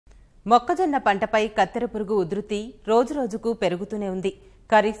మొక్కజొన్న పంటపై కత్తెర పురుగు ఉధృతి రోజురోజుకు పెరుగుతూనే ఉంది.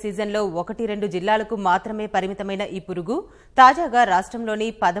 ఖరీఫ్ సీజన్లో 1-2 జిల్లాలకు మాత్రమే పరిమితమైన ఈ పురుగు తాజాగా రాష్ట్రంలోని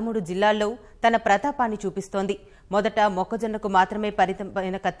 13 జిల్లాల్లో తన ప్రతాపాన్ని చూపిస్తోంది. మొదట మొక్కజొన్నకు మాత్రమే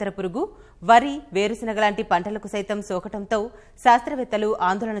పరిమితమైన కత్తెర పురుగు వరి, వేరుశనగ లాంటి పంటలకు సైతం సోకటంతో శాస్త్రవేత్తలు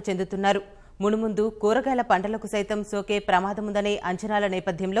ఆందోళన చెందుతున్నారు. మునుముందు కూరగాయల పంటలకు సైతం సోకే ప్రమాదముందనే అంచనాల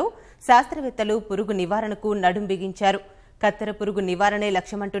నేపథ్యంలో శాస్త్రవేత్తలు పురుగు నివారణకు నడుం బిగించారు. కత్తెర పురుగు నివారణే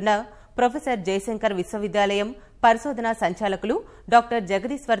లక్ష్యమంటున్న ప్రొఫెసర్ జయశంకర్ విశ్వవిద్యాలయం పరిశోధనా సంచాలకులు డాక్టర్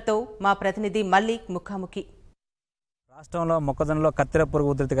జగదీశ్వర్తో మా ప్రతినిధి మల్లిక్ ముఖాముఖి. రాష్ట్రంలో మొక్కజొన్నలో కత్తెర పురుగు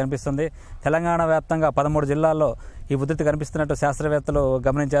ఉధృతి కనిపిస్తుంది. తెలంగాణ వ్యాప్తంగా 13 జిల్లాల్లో ఈ ఉధృతి కనిపిస్తున్నట్టు శాస్త్రవేత్తలు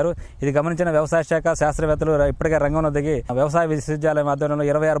గమనించారు. ఇది గమనించిన వ్యవసాయ శాఖ శాస్త్రవేత్తలు ఇప్పటికే రంగంలో దిగి వ్యవసాయ విశ్వవిద్యాలయం ఆధ్వర్యంలో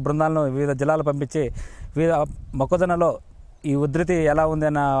 26 బృందాలను వివిధ జిల్లాలు పంపించి వివిధ మొక్కజొన్నలో ఈ ఉధృతి ఎలా ఉంది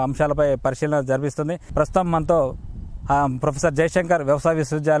అన్న అంశాలపై పరిశీలన జరిపిస్తుంది. ప్రస్తుతం మనతో ప్రొఫెసర్ జయశంకర్ వ్యవసాయ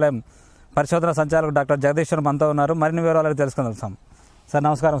విశ్వవిద్యాలయం పరిశోధన సంచాలకులు డాక్టర్ జగదీశ్వర్ మనతో ఉన్నారు. మరిన్ని వివరాలు తెలుసుకుందాం. సార్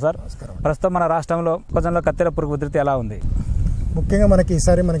నమస్కారం. సార్ ప్రస్తుతం మన రాష్ట్రంలో మొక్కజొన్నలో కత్తెర పురుగు ఉధృతి ఎలా ఉంది? ముఖ్యంగా మనకి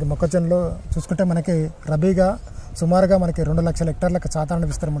ఈసారి మనకి చూసుకుంటే మనకి రబీగా సుమారుగా మనకి 2 లక్షల హెక్టార్లకు సాధారణ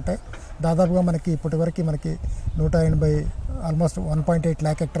విస్తరణ ఉంటాయి. దాదాపుగా మనకి ఇప్పటి వరకు మనకి 180 ఆల్మోస్ట్ 1.8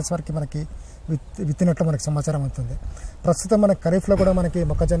 lakh హెక్టార్స్ వరకు మనకి విత్తినట్లు మనకి సమాచారం అవుతుంది. ప్రస్తుతం మన ఖరీఫ్లో కూడా మనకి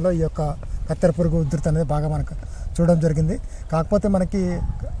మొక్కజొన్నలో ఈ యొక్క కత్తెర పురుగు ఉధృతి అనేది బాగా మనకు చూడడం జరిగింది. కాకపోతే మనకి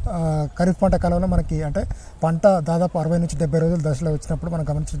ఖరీఫ్ పంట కాలంలో మనకి అంటే పంట దాదాపు 60 నుంచి 70 రోజుల దశలో వచ్చినప్పుడు మనం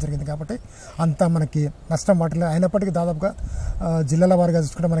గమనించడం జరిగింది. కాబట్టి అంత మనకి నష్టం వాటిలో అయినప్పటికీ దాదాపుగా జిల్లాల వారిగా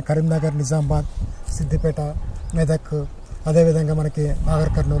చూసుకుంటే మనకి కరీంనగర్, నిజామాబాద్, సిద్దిపేట, మెదక్, అదేవిధంగా మనకి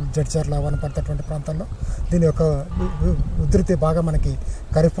నాగర్ కర్నూలు, జడ్చర్ల, వనపర్తి అటువంటి ప్రాంతాల్లో దీని యొక్క ఉధృతి బాగా మనకి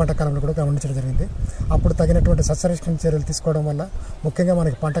ఖరీఫ్ పంట కాలంలో కూడా గమనించడం జరిగింది. అప్పుడు తగినటువంటి సస్యరక్షణ చర్యలు తీసుకోవడం వల్ల ముఖ్యంగా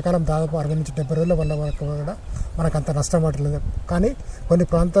మనకి పంటకాలం దాదాపు 60 నుంచి 70 రోజుల వల్ల కూడా మనకు అంత నష్టం వాటిలేదు. కానీ కొన్ని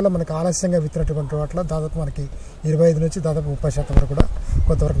ప్రాంతాల్లో మనకి ఆలస్యంగా విత్తినటువంటి వాటిలో దాదాపు మనకి 25 నుంచి దాదాపు 30% వరకు కూడా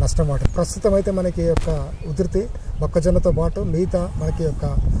కొంతవరకు నష్టం వాటింది. ప్రస్తుతం అయితే మనకి యొక్క ఉధృతి మొక్కజొన్నతో పాటు మిగతా మనకి యొక్క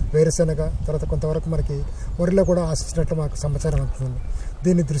వేరుశెనగ తర్వాత కొంతవరకు మనకి వరిలో కూడా ఆశించినట్లు మనకు సమాచారం అవుతుంది.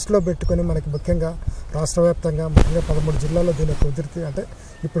 దీన్ని దృష్టిలో పెట్టుకొని మనకి ముఖ్యంగా రాష్ట్ర వ్యాప్తంగా ముఖ్యంగా 13 జిల్లాల్లో దీని యొక్క ఉధృతి అంటే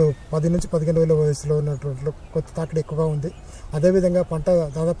ఇప్పుడు 10 నుంచి 15 రోజుల వయసులో ఉన్నటువంటి కొంత తాకిడి ఎక్కువగా ఉంది. అదేవిధంగా పంట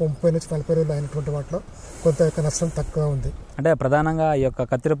దాదాపు 30 నుంచి 40 రోజులు అయినటువంటి వాటిలో కొంత యొక్క నష్టం తక్కువ ఉంది. అంటే ప్రధానంగా ఈ యొక్క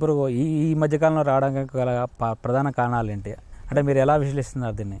కత్తెర పురుగు ఈ మధ్యకాలంలో రావడానికి గల ప్రధాన కారణాలు ఏంటి? అంటే మీరు ఎలా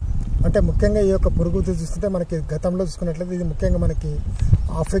విశ్లేషిస్తున్నారు దీన్ని? అంటే ముఖ్యంగా ఈ యొక్క పురుగు చూస్తుంటే మనకి గతంలో చూసుకున్నట్లయితే ఇది ముఖ్యంగా మనకి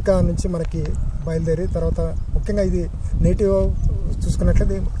ఆఫ్రికా నుంచి మనకి బయలుదేరి తర్వాత ముఖ్యంగా ఇది నేటివ్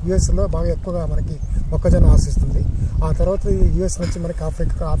చూసుకున్నట్లయితే యుఎస్లో బాగా ఎక్కువగా మనకి మొక్కజొన్న ఆశిస్తుంది. ఆ తర్వాత యుఎస్ నుంచి మనకి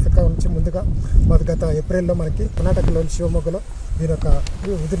ఆఫ్రికా నుంచి ముందుగా మరి గత ఏప్రిల్లో మనకి కర్ణాటకలోని శివమొగ్గలో దీని యొక్క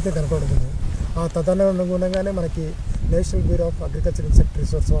ఉధృతి కనపడుతుంది. ఆ తదనుగుణంగానే మనకి national bureau of agriculture insect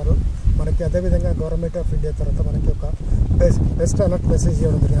resource వారు మనకి అదేవిధంగా గవర్నమెంట్ ఆఫ్ ఇండియా తర్వాత మనకి ఒక బెస్ట్ అలర్ట్ మెసేజ్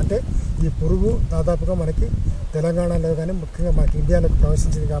ఇవ్వడం జరిగింది. అంటే ఈ పురుగు దాదాపుగా మనకి తెలంగాణలో కానీ ముఖ్యంగా మనకి ఇండియాలోకి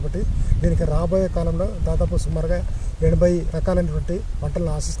ప్రవేశించింది. కాబట్టి దీనికి రాబోయే కాలంలో దాదాపు సుమారుగా 80 రకాలైనటువంటి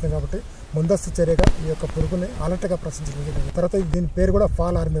పంటలను ఆశిస్తుంది. కాబట్టి ముందస్తు చర్యగా ఈ యొక్క పురుగుని అలర్ట్గా ప్రశ్నించడం జరిగింది. తర్వాత దీని పేరు కూడా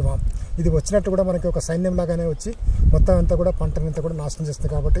ఫాల్ ఆర్మీ వామ్. ఇది వచ్చినట్టు కూడా మనకి ఒక సైన్యం లాగానే వచ్చి మొత్తం అంతా కూడా పంటనంతా కూడా నాశనం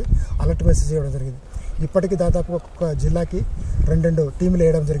చేస్తుంది. కాబట్టి అలర్ట్ మెసేజ్ ఇవ్వడం జరిగింది. ఇప్పటికీ దాదాపు ఒక్కొక్క జిల్లాకి 2 టీంలు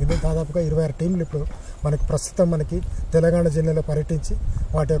వేయడం జరిగింది. దాదాపుగా 26 టీంలు ఇప్పుడు మనకి ప్రస్తుతం మనకి తెలంగాణ జిల్లాలో పర్యటించి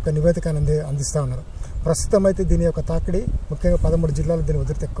వాటి యొక్క నివేదికను అందిస్తూ ఉన్నారు. ప్రస్తుతం అయితే దీని యొక్క తాకిడి ముఖ్యంగా 13 జిల్లాలో దీని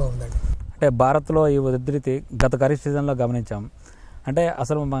ఉధృతి ఎక్కువ ఉందండి. అంటే భారత్లో ఈ ఉధృతి గత ఖరీఫ్ సీజన్లో గమనించాం. అంటే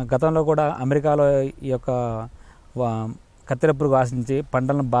అసలు గతంలో కూడా అమెరికాలో ఈ యొక్క కత్తెర పురుగు ఆశించి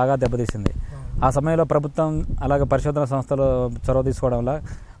పంటలను బాగా దెబ్బతీసింది. ఆ సమయంలో ప్రభుత్వం అలాగే పరిశోధన సంస్థలు చొరవ తీసుకోవడం వల్ల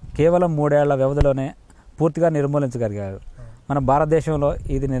కేవలం 3 ఏళ్ల వ్యవధిలోనే పూర్తిగా నిర్మూలించగలిగారు. మన భారతదేశంలో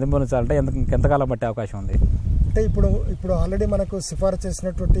ఇది నిర్మూలించాలంటే ఎంతకాలం పట్టే అవకాశం ఉంది? అంటే ఇప్పుడు ఆల్రెడీ మనకు సిఫారసు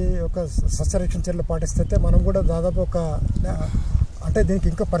చేసినటువంటి ఒక సస్యరక్షణ చర్యలు పాటిస్తే మనం కూడా దాదాపు అంటే దీనికి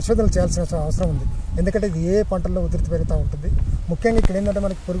ఇంకా పరిశోధనలు చేయాల్సిన అవసరం ఉంది. ఎందుకంటే ఇది ఏ పంటల్లో ఉధృతి పెరుగుతూ ఉంటుంది. ముఖ్యంగా ఇక్కడ ఏంటంటే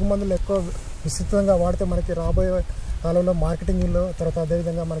మనకి పురుగు మందులు ఎక్కువ విస్తృతంగా వాడితే మనకి రాబోయే కాలంలో మార్కెటింగ్లో తర్వాత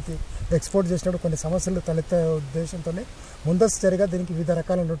అదేవిధంగా మనకి ఎక్స్పోర్ట్ చేసినప్పుడు కొన్ని సమస్యలు తలెత్తే ఉద్దేశంతో ముందస్తు చర్యగా దీనికి వివిధ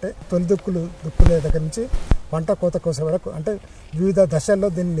రకాలైన ఉంటాయి. తొలి దుక్కులే దగ్గర నుంచి పంట కోత కోసే వరకు అంటే వివిధ దశల్లో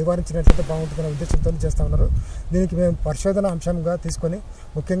దీన్ని నివారించినట్లయితే బాగుంటుందనే ఉద్దేశంతో చేస్తూ ఉన్నారు. దీనికి మేము పరిశోధన అంశంగా తీసుకొని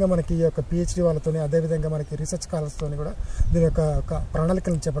ముఖ్యంగా మనకి ఈ యొక్క పిహెచ్డి వాళ్ళతో అదేవిధంగా మనకి రీసెర్చ్ స్కాలర్స్తో కూడా దీని యొక్క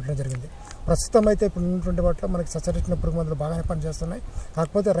ప్రణాళికలను చేపట్టడం జరిగింది. ప్రస్తుతం అయితే ఇప్పుడు ఉన్నటువంటి వాటిలో మనకి సస్యరక్షణ పురుగు మందులు బాగానే పనిచేస్తున్నాయి.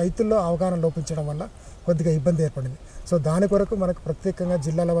 కాకపోతే రైతుల్లో అవగాహన లోపించడం వల్ల కొద్దిగా ఇబ్బంది ఏర్పడింది. సో దాని కొరకు మనకు ప్రత్యేకంగా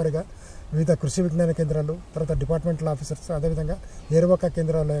జిల్లాల వారీగా వివిధ కృషి విజ్ఞాన కేంద్రాలు, తర్వాత డిపార్ట్మెంటల్ ఆఫీసర్స్, అదేవిధంగా ఏరువాక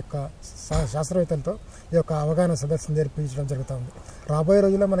కేంద్రాల యొక్క శాస్త్రవేత్తలతో ఈ యొక్క అవగాహన సదస్సును జరిపించడం జరుగుతూ ఉంది. రాబోయే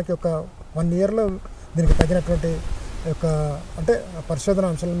రోజుల్లో మనకి ఒక 1 ఇయర్లో దీనికి తగినటువంటి యొక్క అంటే పరిశోధన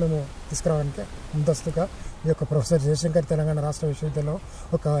అంశాలను మేము తీసుకురావడానికి ముందస్తుగా ఈ యొక్క ప్రొఫెసర్ జయశంకర్ తెలంగాణ రాష్ట్ర విశ్వవిద్యాలయంలో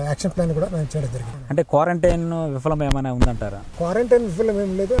ఒక యాక్షన్ ప్లాన్ కూడా మేము చేయడం జరిగింది. అంటే క్వారంటైన్ విఫలం ఏమైనా ఉందంటారా? క్వారంటైన్ విఫలం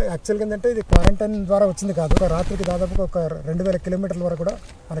ఏం లేదు. యాక్చువల్గా ఏంటంటే ఇది క్వారంటైన్ ద్వారా వచ్చింది కాదు. ఒక రాత్రికి దాదాపుగా ఒక 2000 కిలోమీటర్ల వరకు కూడా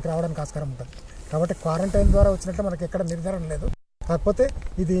మనకి రావడానికి ఆస్కారం ఉంటుంది. కాబట్టి క్వారంటైన్ ద్వారా వచ్చినట్లు మనకి ఎక్కడ నిర్ధారణ లేదు. కాకపోతే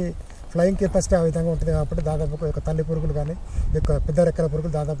ఇది ఫ్లయింగ్ కెపాసిటీ ఆ విధంగా ఉంటుంది కాబట్టి దాదాపు ఒక తల్లి పురుగులు కానీ ఈ యొక్క పెద్ద రెక్కల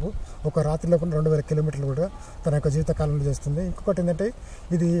పురుగులు దాదాపు ఒక రాత్రిలో 2000 కిలోమీటర్లు కూడా తన యొక్క జీవితకాలంలో చేస్తుంది. ఇంకొకటి ఏంటంటే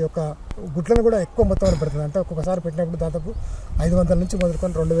ఇది ఒక గుడ్లను కూడా ఎక్కువ మొత్తంలో పెడుతుంది. అంటే ఒక్కొక్కసారి పెట్టినప్పుడు దాదాపు 500 నుంచి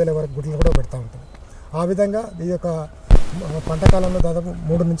మొదలుకొని 2000 వరకు గుడ్లను కూడా పెడతా ఉంటుంది. ఆ విధంగా ఈ యొక్క పంట కాలంలో దాదాపు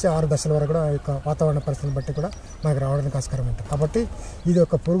 3 నుంచి 6 దశల వరకు కూడా ఈ యొక్క వాతావరణ పరిస్థితులను బట్టి కూడా మనకు రావడానికి ఆస్కారం ఉంటుంది. కాబట్టి ఇది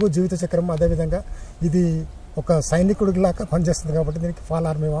ఒక పురుగు జీవిత చక్రం. అదేవిధంగా ఇది ఒక సైనికుడిలాగా పనిచేస్తుంది కాబట్టి దీనికి ఫాల్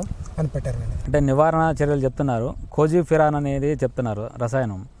ఆర్మీవామ్ అని పెట్టారు. అంటే నివారణ చర్యలు చెప్తున్నారు. కోజిఫిరాన్ అనేది చెప్తున్నారు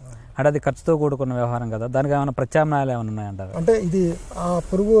రసాయనం. అంటే అది ఖర్చుతో కూడుకున్న వ్యవహారం కదా, దానికి ఏమైనా ప్రత్యామ్నాయాలు ఏమైనా ఉన్నాయంటారు? అంటే ఇది ఆ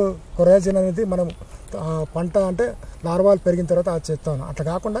పురుగు కొరాజిన్ అనేది మనం పంట అంటే లార్వాలు పెరిగిన తర్వాత అది చేస్తాం. అట్లా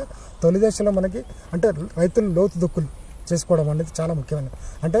కాకుండా తొలి దశలో మనకి అంటే రైతులు లోతు దుక్కులు చేసుకోవడం అనేది చాలా ముఖ్యమైనది.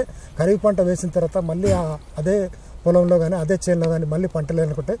 అంటే ఖరీఫ్ పంట వేసిన తర్వాత మళ్ళీ అదే పొలంలో కానీ అదే చేనులో కానీ మళ్ళీ పంటలు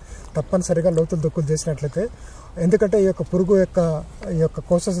అనుకుంటే తప్పనిసరిగా లోతులు దుక్కులు చేసినట్లయితే, ఎందుకంటే ఈ యొక్క పురుగు ఈ యొక్క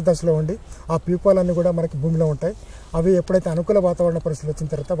కోశ దశలో ఉండి ఆ ప్యూపాలన్నీ కూడా మనకి భూమిలో ఉంటాయి. అవి ఎప్పుడైతే అనుకూల వాతావరణ పరిస్థితులు వచ్చిన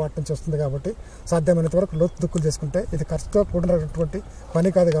తర్వాత వాటి నుంచి వస్తుంది. కాబట్టి సాధ్యమైనంత వరకు లోతు దుక్కులు చేసుకుంటే ఇది ఖర్చుతో కూడినటువంటి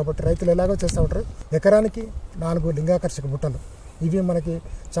పని కాదు. కాబట్టి రైతులు ఎలాగో చేస్తూ ఉంటారు. ఎకరానికి 4 లింగాకర్షక బుట్టలు ఇవి మనకి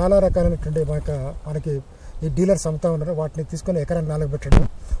చాలా రకాలైనటువంటి మనకి ఈ డీలర్స్ అమ్ముతా ఉన్నారు. వాటిని తీసుకొని ఎకరానికి 4 పెట్టడం.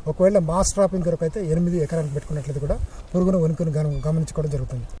 ఒకవేళ మాస్ ట్రాపింగ్ కొరకు అయితే 8 ఎకరానికి పెట్టుకున్నట్లయితే కూడా పురుగును ఉనికిని గమనించుకోవడం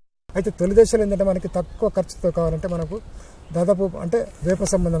జరుగుతుంది. అయితే తొలి దశలో ఏంటంటే మనకి తక్కువ ఖర్చుతో కావాలంటే మనకు దాదాపు అంటే వేప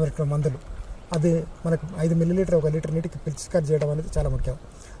సంబంధమైన మందులు అది మనకు 5 మిల్లీలీటర్ 1 లీటర్ నీటికి పిచికారీ చేయడం అనేది చాలా ముఖ్యం.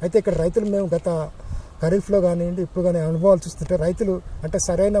 అయితే ఇక్కడ రైతులు మేము గత ఖరీఫ్లో కానివ్వండి ఇప్పుడు కానీ అనుభవాలు చూస్తుంటే రైతులు అంటే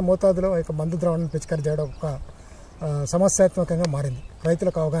సరైన మోతాదులో యొక్క మందు ద్రావణాన్ని పిచికారీ చేయడం ఒక సమస్యాత్మకంగా మారింది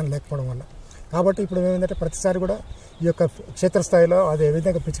రైతులకు అవగాహన లేకపోవడం వల్ల. కాబట్టి ఇప్పుడు ఏమైందంటే ప్రతిసారి కూడా ఈ యొక్క క్షేత్రస్థాయిలో అది ఏ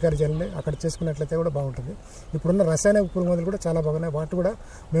విధంగా పిచికారీ చేయాలని అక్కడ చేసుకున్నట్లయితే కూడా బాగుంటుంది. ఇప్పుడున్న రసాయన పురుగు మందులు కూడా చాలా బాగున్నాయి. వాటి కూడా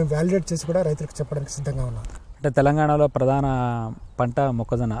మేము వ్యాలిడేట్ చేసి కూడా రైతులకు చెప్పడానికి సిద్ధంగా ఉన్నాం. అంటే తెలంగాణలో ప్రధాన పంట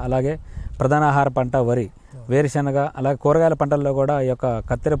మొక్కజొన్న, అలాగే ప్రధాన ఆహార పంట వరి, వేరుశనగ, అలాగే కూరగాయల పంటల్లో కూడా ఈ యొక్క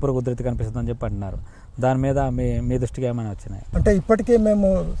కత్తెర పురుగు ఉధృతి కనిపిస్తుందని చెప్పి అంటున్నారు. దాని మీద మీ దృష్టికి ఏమైనా వచ్చినాయి? అంటే ఇప్పటికే మేము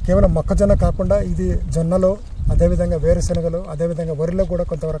కేవలం మొక్కజొన్న కాకుండా ఇది జొన్నలో, అదేవిధంగా వేరుశనగలు, అదేవిధంగా వరిలో కూడా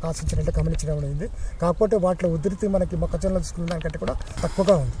కొంతవరకు ఆశించినట్టు గమనించడం అనేది. కాకపోతే వాటిలో ఉధృతి మనకి మొక్కజొన్నలు తీసుకున్న దానికంటే కూడా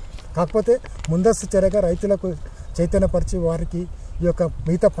తక్కువగా ఉంది. కాకపోతే ముందస్తు చర్యగా రైతులకు చైతన్యపరిచి వారికి ఈ యొక్క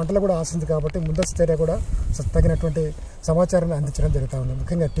మిగతా పంటలు కూడా ఆశింది కాబట్టి ముందస్తు చర్య కూడా తగినటువంటి సమాచారాన్ని అందించడం జరుగుతూ ఉంది.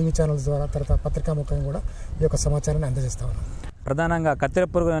 ముఖ్యంగా టీవీ ఛానల్స్ ద్వారా, తర్వాత పత్రికాముఖంగా కూడా ఈ యొక్క సమాచారాన్ని అందజేస్తూ ఉన్నాం. ప్రధానంగా కత్తెర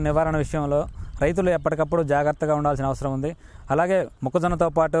పురుగు నివారణ విషయంలో రైతులు ఎప్పటికప్పుడు జాగ్రత్తగా ఉండాల్సిన అవసరం ఉంది. అలాగే మొక్కజొన్నతో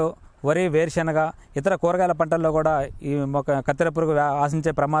పాటు వరి, వేరుశనగ, ఇతర కూరగాయల పంటల్లో కూడా ఈ కత్తెర పురుగు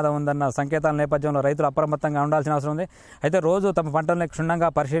ఆశించే ప్రమాదం ఉందన్న సంకేతాల నేపథ్యంలో రైతులు అప్రమత్తంగా ఉండాల్సిన అవసరం ఉంది. అయితే రోజు తమ పంటల్ని క్షుణ్ణంగా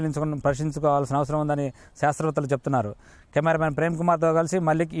పరిశీలించుకోవాల్సిన అవసరం ఉందని శాస్త్రవేత్తలు చెప్తున్నారు. కెమెరామెన్ ప్రేమ్ కుమార్తో కలిసి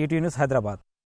మల్లిక్, ఈటీవీ న్యూస్, హైదరాబాద్.